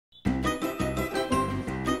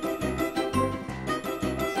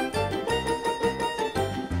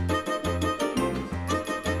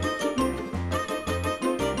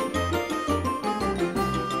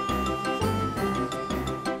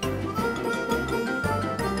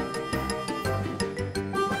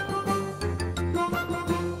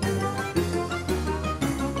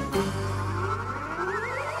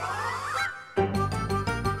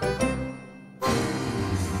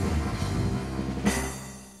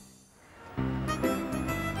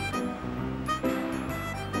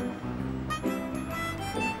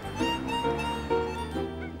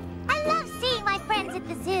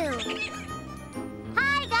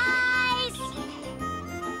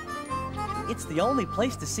It's the only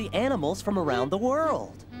place to see animals from around the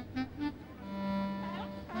world.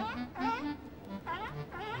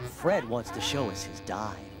 Fred wants to show us his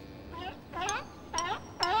dive.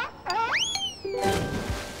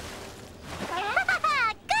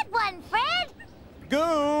 Good one, Fred!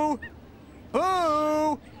 Goo!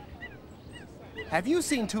 Boo! Have you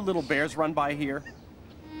seen two little bears run by here?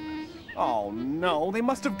 Oh, no, they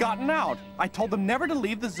must have gotten out. I told them never to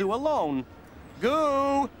leave the zoo alone.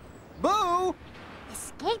 Goo! Boo!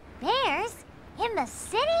 Escaped bears? In the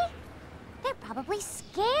city? They're probably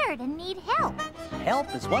scared and need help.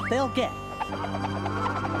 Help is what they'll get.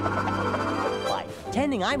 By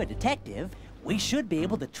pretending I'm a detective, we should be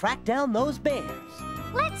able to track down those bears.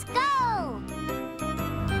 Let's go!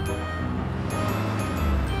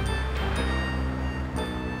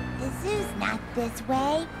 The zoo's not this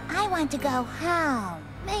way. I want to go home.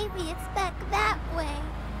 Maybe it's back that way.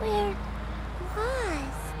 We're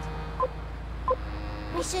lost.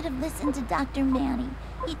 We should have listened to Dr. Manny.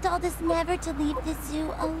 He told us never to leave the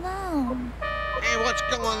zoo alone. Hey, what's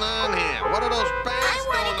going on here? What are those bears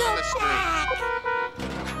doing in the street?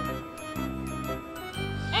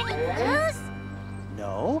 Any clues?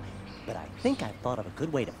 No, but I think I've thought of a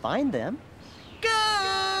good way to find them.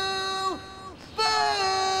 Go!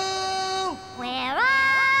 Boo! Where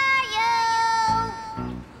are you?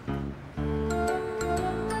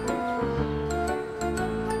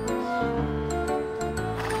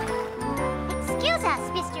 Excuse us,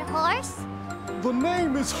 Mr. Horse. The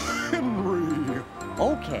name is Henry.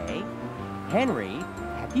 Okay. Henry,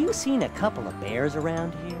 have you seen a couple of bears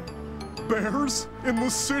around here? Bears in the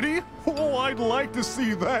city? Oh, I'd like to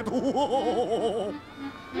see that.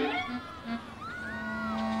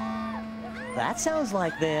 That sounds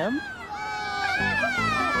like them.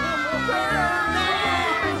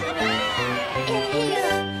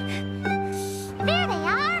 There they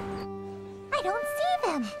are. I don't see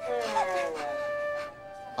them.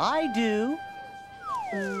 I do.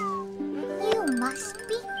 You must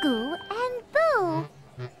be Goo and Boo.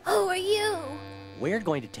 Who are you? We're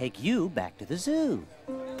going to take you back to the zoo.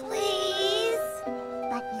 Please?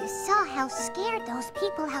 But you saw how scared those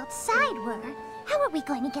people outside were. How are we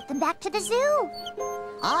going to get them back to the zoo?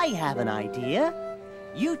 I have an idea.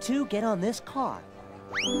 You two get on this car.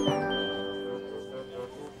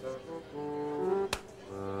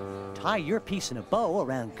 Tie your piece in a bow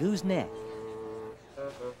around Goo's neck.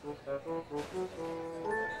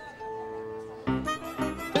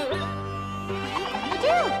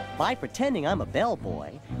 By pretending I'm a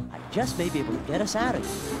bellboy, I just may be able to get us out of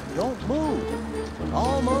here. Don't move. We're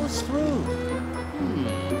almost through.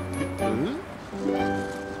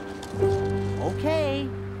 Okay.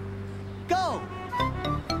 Go!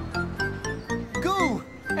 Goo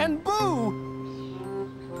and Boo!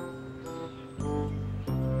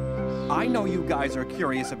 I know you guys are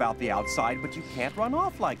curious about the outside, but you can't run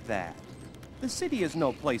off like that. The city is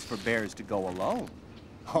no place for bears to go alone.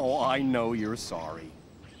 Oh, I know you're sorry.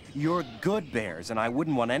 You're good bears, and I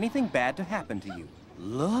wouldn't want anything bad to happen to you.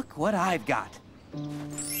 Look what I've got.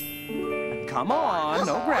 Come on,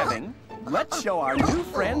 no grabbing. Let's show our new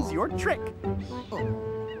friends your trick.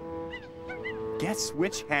 Guess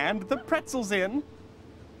which hand the pretzel's in?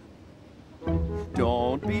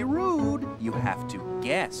 Don't be rude. You have to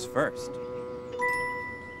guess first.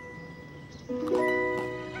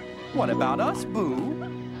 What about us, Boo?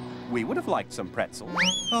 We would have liked some pretzels.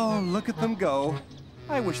 Oh, look at them go.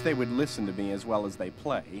 I wish they would listen to me as well as they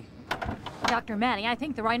play. Dr. Manny, I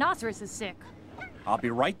think the rhinoceros is sick. I'll be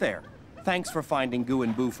right there. Thanks for finding Goo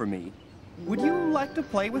and Boo for me. Would you like to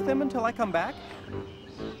play with them until I come back?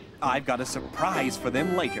 I've got a surprise for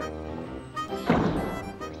them later.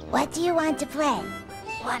 What do you want to play?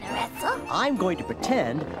 Want to wrestle? I'm going to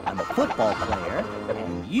pretend I'm a football player,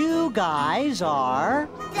 and you guys are...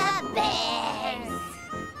 The Bears!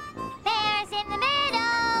 Bears in the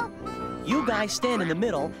middle! You guys stand in the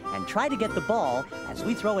middle and try to get the ball as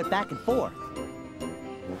we throw it back and forth.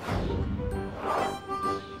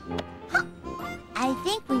 I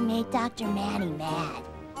think we made Dr. Manny mad.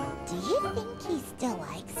 Do you think he still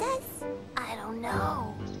likes us? I don't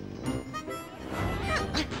know.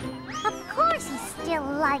 Of course he still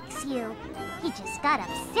likes you. He just got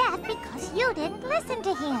upset because you didn't listen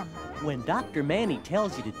to him. When Dr. Manny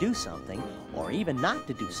tells you to do something, or even not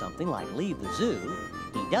to do something like leave the zoo,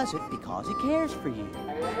 he does it because he cares for you.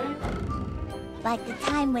 Like the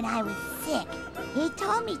time when I was sick, he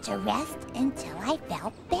told me to rest until I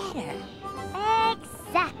felt better.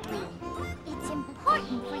 Exactly. It's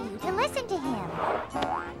important for you to listen to him.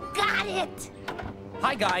 Got it!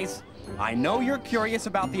 Hi, guys. I know you're curious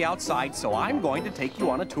about the outside, so I'm going to take you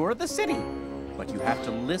on a tour of the city. but you have to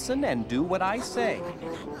listen and do what I say.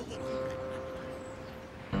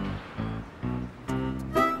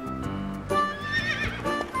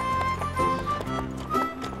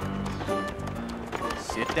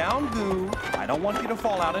 Sit down, Goo. I don't want you to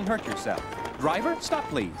fall out and hurt yourself. Driver, stop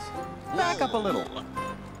please. Back up a little.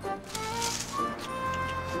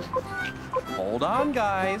 Hold on,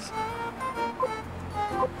 guys.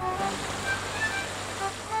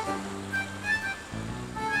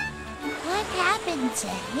 What happened to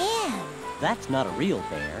him? That's not a real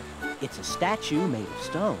bear. It's a statue made of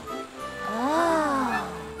stone. Oh.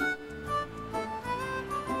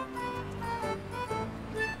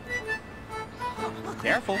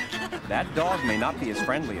 Careful. That dog may not be as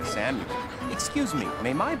friendly as Samuel. Excuse me,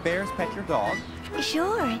 may my bears pet your dog?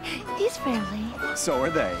 Sure, he's friendly. So are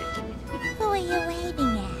they. Who are you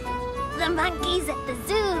waving at? The monkeys at the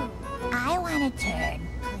zoo. I want a turn,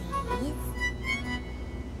 please.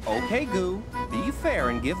 Okay, Goo. Be fair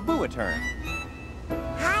and give Boo a turn.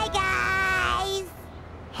 Hi, guys.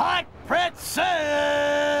 Hot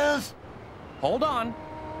pretzels! Hold on.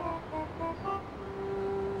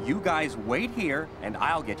 You guys wait here, and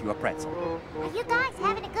I'll get you a pretzel. Are you guys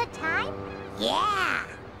having a good time? Yeah.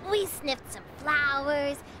 We sniffed some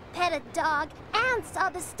flowers, pet a dog, and saw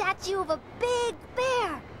the statue of a big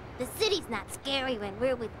bear. The city's not scary when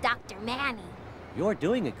we're with Dr. Manny. You're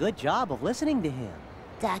doing a good job of listening to him.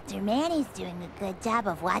 Dr. Manny's doing a good job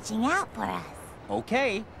of watching out for us.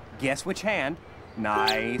 Okay, guess which hand?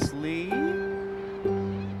 Nicely.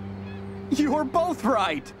 You're both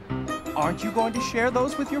right. Aren't you going to share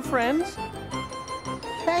those with your friends?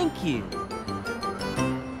 Thank you.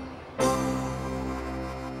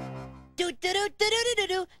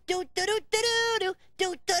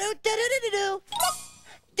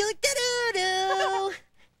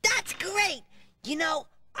 That's great! You know,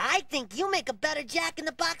 I think you make a better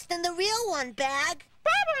Jack-in-the-Box than the real one, Bag.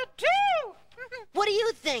 too! What do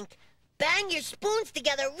you think? Bang your spoons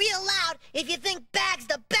together real loud if you think Bag's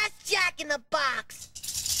the best Jack-in-the-Box.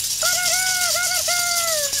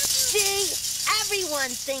 See? Everyone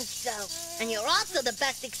thinks so. And you're also the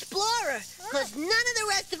best explorer, because none of the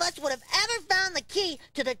rest of us would have ever found the key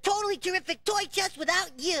to the totally terrific toy chest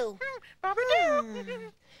without you.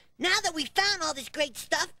 Now that we've found all this great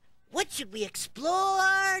stuff, what should we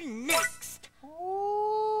explore next?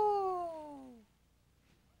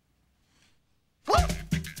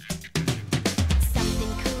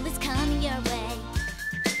 Something cool is coming your way,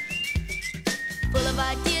 full of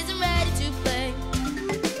ideas and ready to play.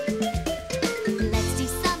 Let's do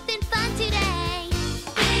something fun today.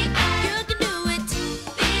 Big Bang, you can do it.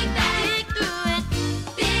 Big Bang, dig through it.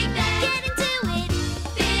 Big Bang, get into it.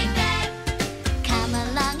 Big Bang, come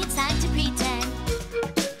along, it's time to pretend.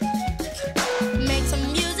 Make some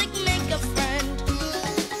music, make a friend.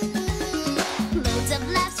 Loads of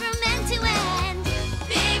laughs from end to end.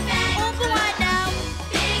 Big Bang, open wide now.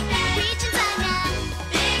 Big Bang, reach inside now.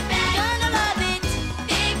 Big Bang, gonna love it.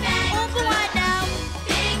 Big Bang, open wide now.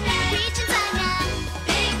 Big Bang, reach inside now.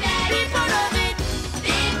 Big Bang, be part of it.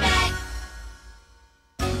 Big Bang.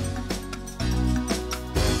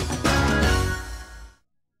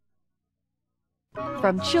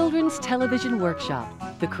 From Children's Television Workshop,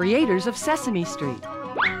 the creators of Sesame Street.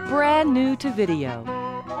 Brand new to video.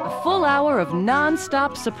 A full hour of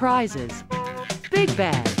non-stop surprises. Big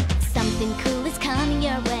Bag. Something cool is coming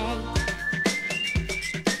your way,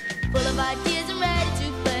 full of ideas and ready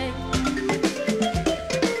to play.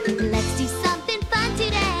 Let's do something fun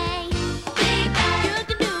today. Big Bang, you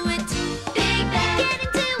can do it. Big Bang, get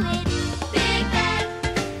into it. Big Bang.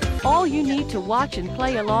 All you need to watch and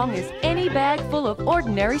play along is any bag full of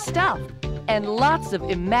ordinary stuff and lots of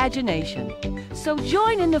imagination. So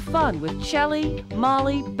join in the fun with Chelli,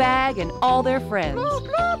 Molly, Bag, and all their friends.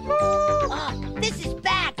 This is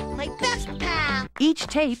Bag, my best pal. Each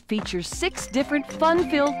tape features 6 different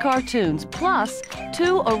fun-filled cartoons, plus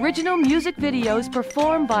 2 original music videos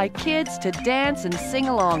performed by kids to dance and sing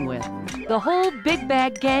along with. The whole Big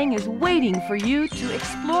Bag gang is waiting for you to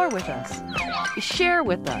explore with us, share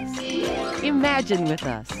with us, imagine with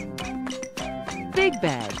us. Big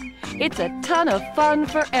Bag. It's a ton of fun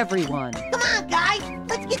for everyone. Come on, guys,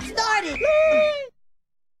 let's get started.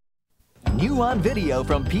 New on video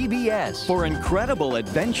from PBS for incredible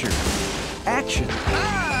adventure, action,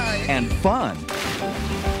 and fun.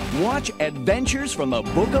 Watch Adventures from the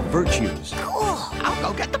Book of Virtues. Cool. I'll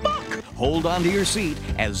go get the book. Hold on to your seat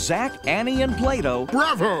as Zach, Annie, and Plato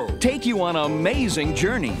Bravo! take you on amazing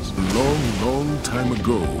journeys Long, long time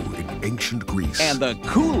ago in ancient Greece. and the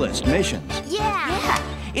coolest missions. Yeah.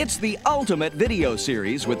 It's the ultimate video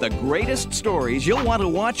series with the greatest stories you'll want to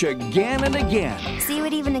watch again and again. See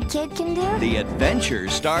what even a kid can do? The adventure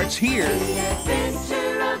starts here.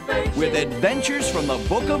 With Adventures from the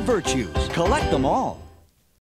Book of Virtues. Collect them all.